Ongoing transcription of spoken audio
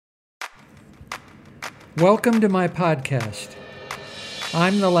Welcome to my podcast.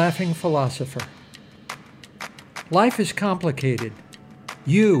 I'm the Laughing Philosopher. Life is complicated.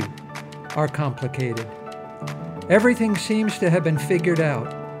 You are complicated. Everything seems to have been figured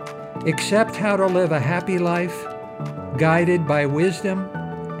out, except how to live a happy life, guided by wisdom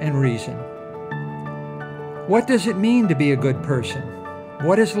and reason. What does it mean to be a good person?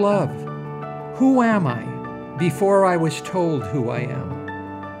 What is love? Who am I before I was told who I am?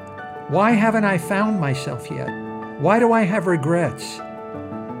 Why haven't I found myself yet? Why do I have regrets?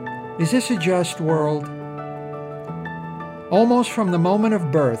 Is this a just world? Almost from the moment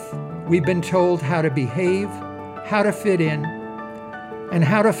of birth, we've been told how to behave, how to fit in, and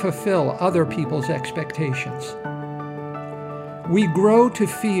how to fulfill other people's expectations. We grow to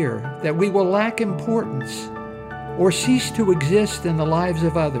fear that we will lack importance or cease to exist in the lives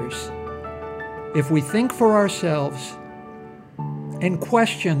of others if we think for ourselves and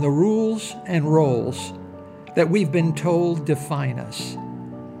question the rules and roles that we've been told define us.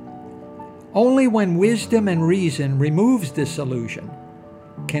 Only when wisdom and reason removes this illusion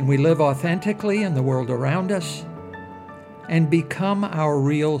can we live authentically in the world around us and become our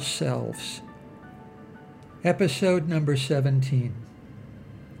real selves. Episode number 17.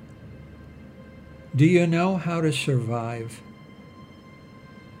 Do you know how to survive?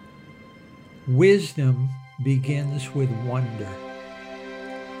 Wisdom begins with wonder.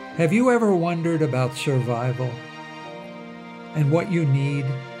 Have you ever wondered about survival and what you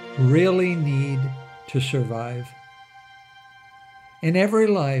really need to survive? In every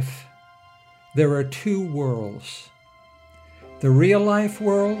life, there are two worlds, the real life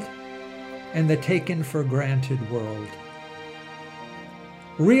world and the taken for granted world.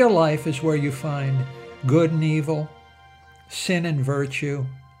 Real life is where you find good and evil, sin and virtue,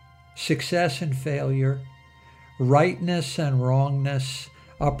 success and failure, rightness and wrongness,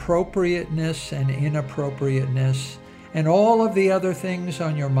 appropriateness and inappropriateness, and all of the other things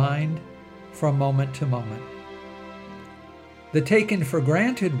on your mind from moment to moment. The taken for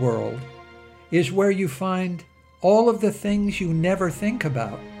granted world is where you find all of the things you never think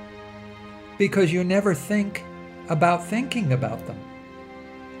about because you never think about thinking about them.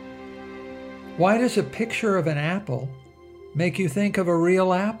 Why does a picture of an apple make you think of a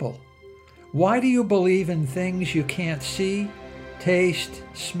real apple? Why do you believe in things you can't see, taste,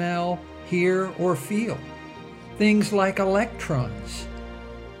 smell, hear, or feel? Things like electrons,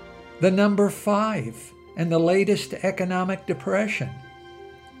 the number 5, and the latest economic depression.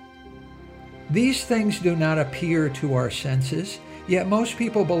 These things do not appear to our senses, yet most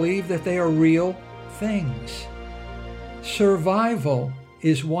people believe that they are real things. Survival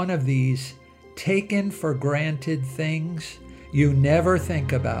is one of these taken for granted things you never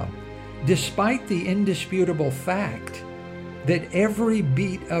think about, despite the indisputable fact that every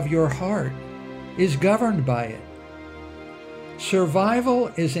beat of your heart is governed by it. Survival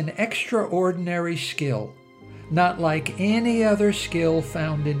is an extraordinary skill, not like any other skill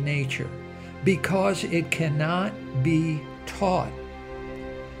found in nature, because it cannot be taught.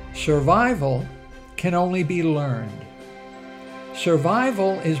 Survival can only be learned.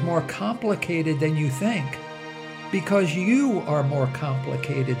 Survival is more complicated than you think, because you are more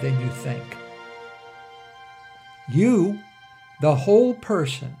complicated than you think. You, the whole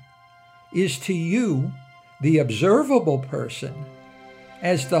person, is to you the observable person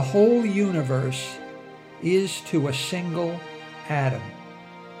as the whole universe is to a single atom.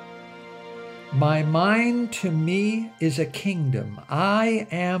 My mind to me is a kingdom. I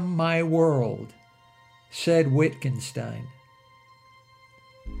am my world, said Wittgenstein.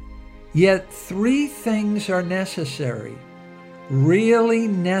 Yet 3 things are necessary, really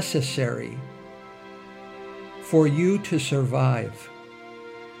necessary, for you to survive: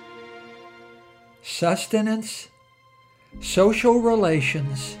 sustenance, social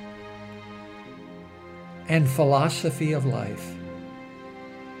relations, and philosophy of life.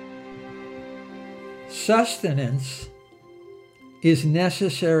 Sustenance is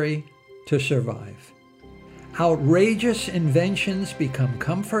necessary to survive. Outrageous inventions become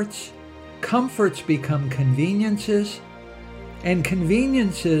comforts, comforts become conveniences, and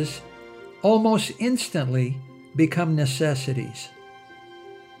conveniences almost instantly become necessities.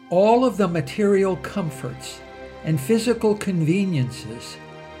 All of the material comforts and physical conveniences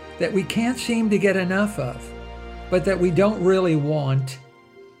that we can't seem to get enough of, but that we don't really want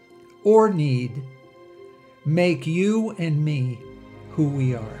or need, make you and me who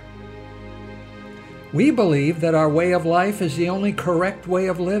we are. We believe that our way of life is the only correct way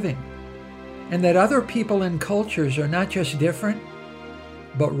of living, and that other people and cultures are not just different,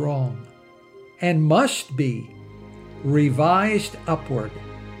 but wrong, and must be revised upward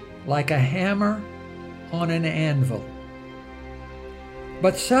like a hammer on an anvil.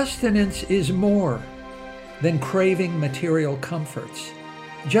 But sustenance is more than craving material comforts,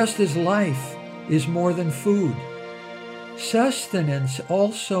 just as life is more than food. Sustenance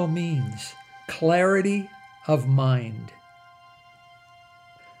also means clarity of mind.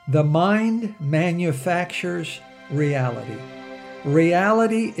 The mind manufactures reality.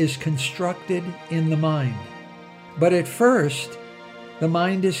 Reality is constructed in the mind. But at first, the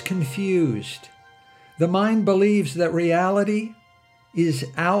mind is confused. The mind believes that reality is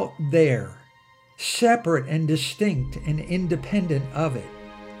out there, separate and distinct and independent of it.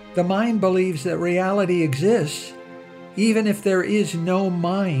 The mind believes that reality exists even if there is no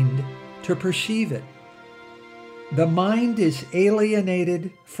mind to perceive it. The mind is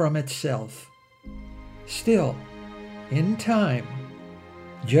alienated from itself. Still, in time,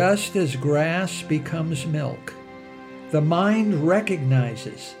 just as grass becomes milk, the mind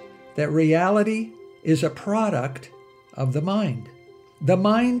recognizes that reality is a product of the mind. The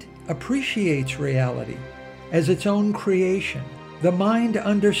mind appreciates reality as its own creation. The mind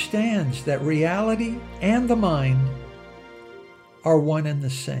understands that reality and the mind are one and the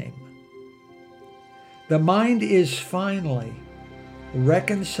same. The mind is finally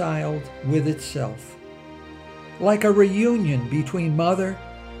reconciled with itself, like a reunion between mother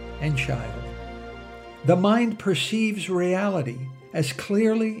and child. The mind perceives reality as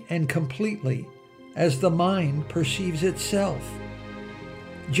clearly and completely as the mind perceives itself,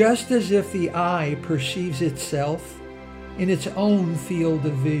 just as if the eye perceives itself in its own field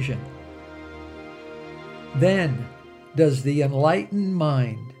of vision. Then does the enlightened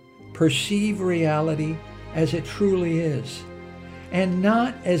mind perceive reality as it truly is, and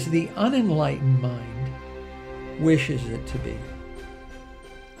not as the unenlightened mind wishes it to be.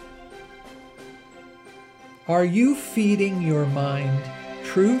 Are you feeding your mind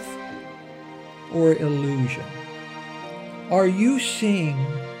truth or illusion? Are you seeing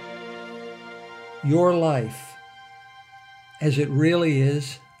your life as it really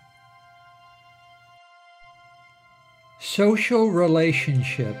is? Social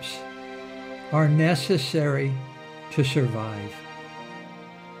relationships are necessary to survive.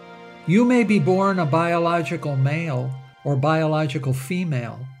 You may be born a biological male or biological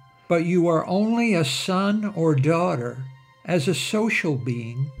female, but you are only a son or daughter as a social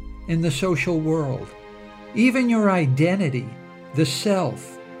being in the social world. Even your identity, the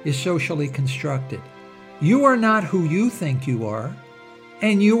self, is socially constructed. You are not who you think you are,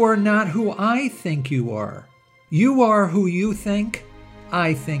 and you are not who I think you are. You are who you think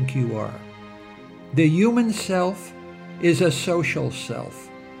I think you are. The human self is a social self.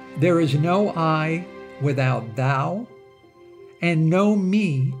 There is no I without thou, and no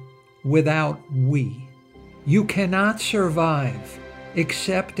me without we. You cannot survive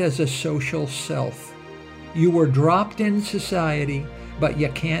except as a social self. You were dropped in society, but you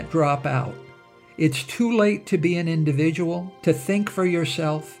can't drop out. It's too late to be an individual, to think for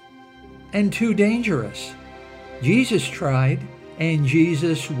yourself, and too dangerous. Jesus tried, and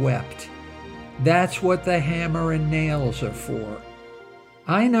Jesus wept. That's what the hammer and nails are for.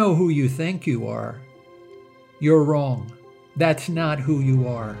 I know who you think you are. You're wrong. That's not who you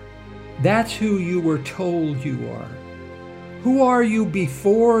are. That's who you were told you are. Who are you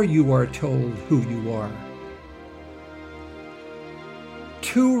before you are told who you are?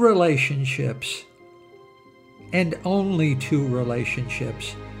 Two relationships, and only two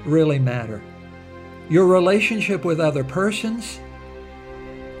relationships, really matter. Your relationship with other persons,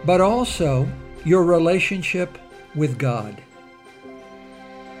 but also your relationship with God.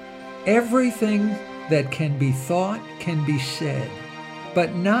 Everything that can be thought can be said,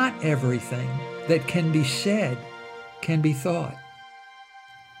 but not everything that can be said can be thought.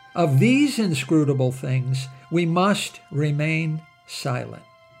 Of these inscrutable things, we must remain silent.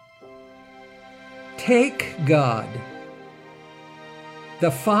 Take God.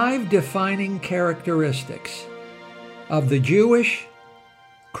 The 5 defining characteristics of the Jewish,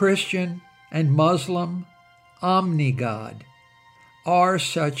 Christian, and Muslim omni-God are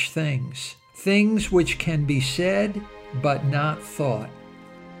such things, things which can be said but not thought.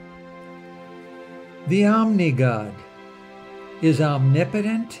 The omni-God is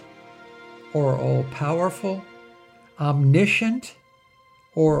omnipotent or all-powerful, omniscient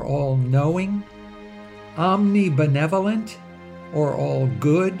or all-knowing, omnibenevolent or all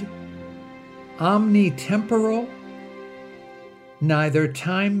good, omnitemporal, neither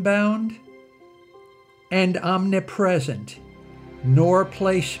time-bound, and omnipresent, nor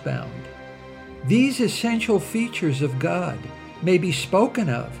place-bound. These essential features of God may be spoken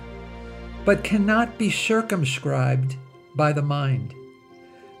of, but cannot be circumscribed by the mind.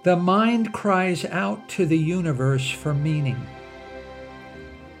 The mind cries out to the universe for meaning.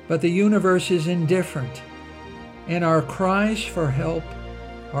 But the universe is indifferent, and our cries for help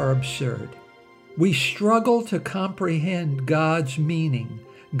are absurd. We struggle to comprehend God's meaning,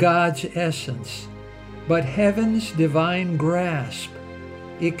 God's essence, but heaven's divine grasp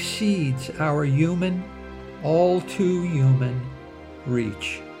exceeds our human, all too human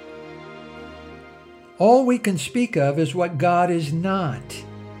reach. All we can speak of is what God is not.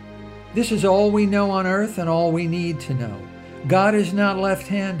 This is all we know on earth and all we need to know. God is not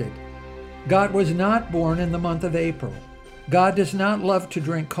left-handed. God was not born in the month of April. God does not love to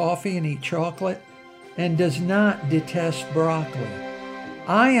drink coffee and eat chocolate and does not detest broccoli.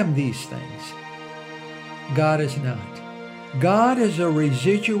 I am these things. God is not. God is a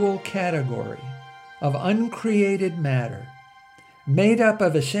residual category of uncreated matter made up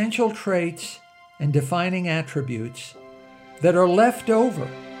of essential traits and defining attributes that are left over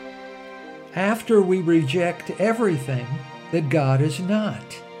after we reject everything that God is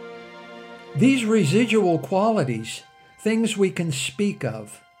not. These residual qualities, things we can speak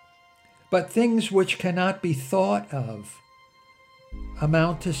of, but things which cannot be thought of,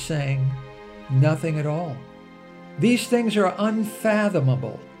 amount to saying nothing at all. These things are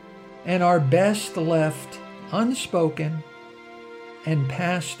unfathomable and are best left unspoken and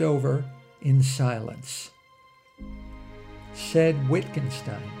passed over in silence, said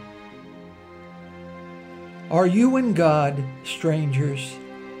Wittgenstein. Are you and God strangers?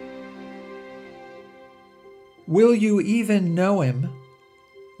 Will you even know Him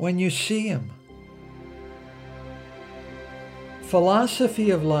when you see Him? Philosophy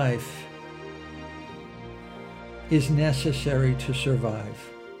of life is necessary to survive.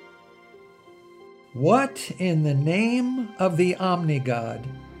 What in the name of the Omnigod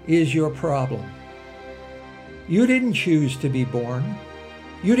is your problem? You didn't choose to be born.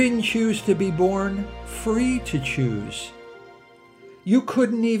 You didn't choose to be born free to choose. You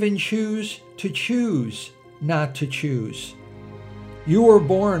couldn't even choose not to choose. You were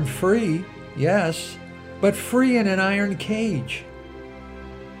born free, yes, but free in an iron cage.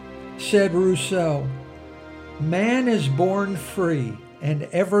 Said Rousseau, man is born free, and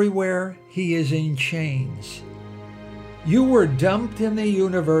everywhere he is in chains. You were dumped in the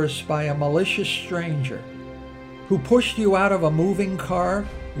universe by a malicious stranger who pushed you out of a moving car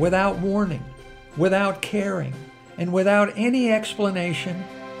without warning, without caring, and without any explanation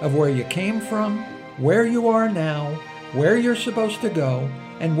of where you came from, where you are now, where you're supposed to go,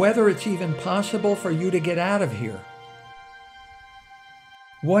 and whether it's even possible for you to get out of here.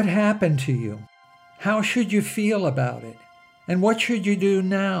 What happened to you? How should you feel about it? And what should you do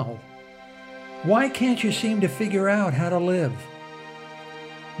now? Why can't you seem to figure out how to live?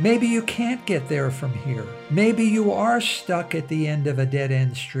 Maybe you can't get there from here. Maybe you are stuck at the end of a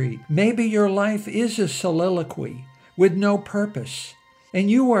dead-end street. Maybe your life is a soliloquy with no purpose, and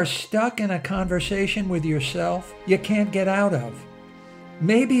you are stuck in a conversation with yourself you can't get out of.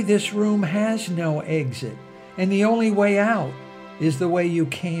 Maybe this room has no exit, and the only way out is the way you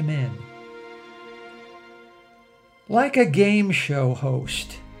came in. Like a game show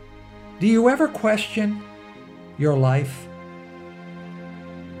host, do you ever question your life?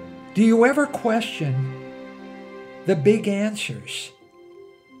 Do you ever question the big answers?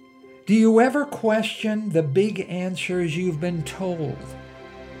 Do you ever question the big answers you've been told?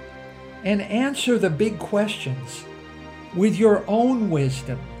 And answer the big questions with your own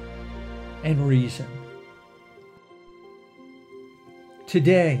wisdom and reason.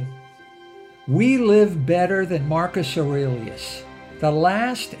 Today, we live better than Marcus Aurelius, the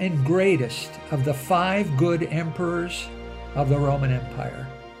last and greatest of the 5 good emperors of the Roman Empire.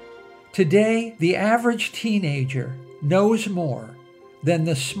 Today, the average teenager knows more than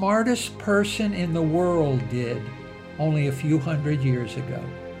the smartest person in the world did only a few hundred years ago.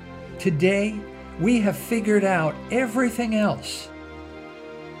 Today, we have figured out everything else.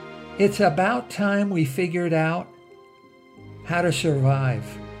 It's about time we figured out how to survive.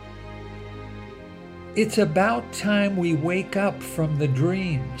 It's about time we wake up from the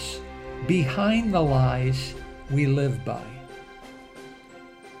dreams behind the lies we live by.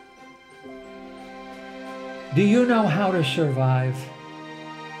 Do you know how to survive?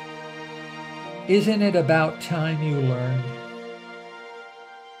 Isn't it about time you learned?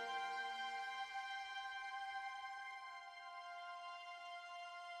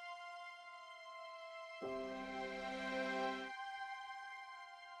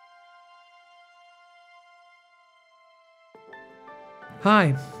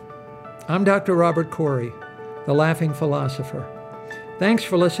 Hi, I'm Dr. Robert Corey, the Laughing Philosopher. Thanks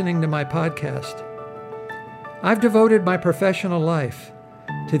for listening to my podcast. I've devoted my professional life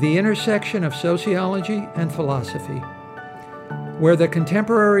to the intersection of sociology and philosophy, where the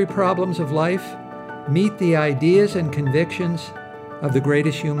contemporary problems of life meet the ideas and convictions of the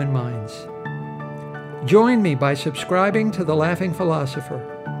greatest human minds. Join me by subscribing to The Laughing Philosopher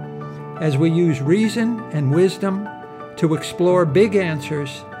as we use reason and wisdom to explore big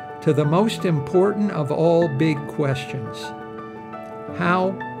answers to the most important of all big questions: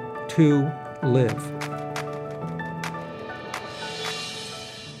 how to live.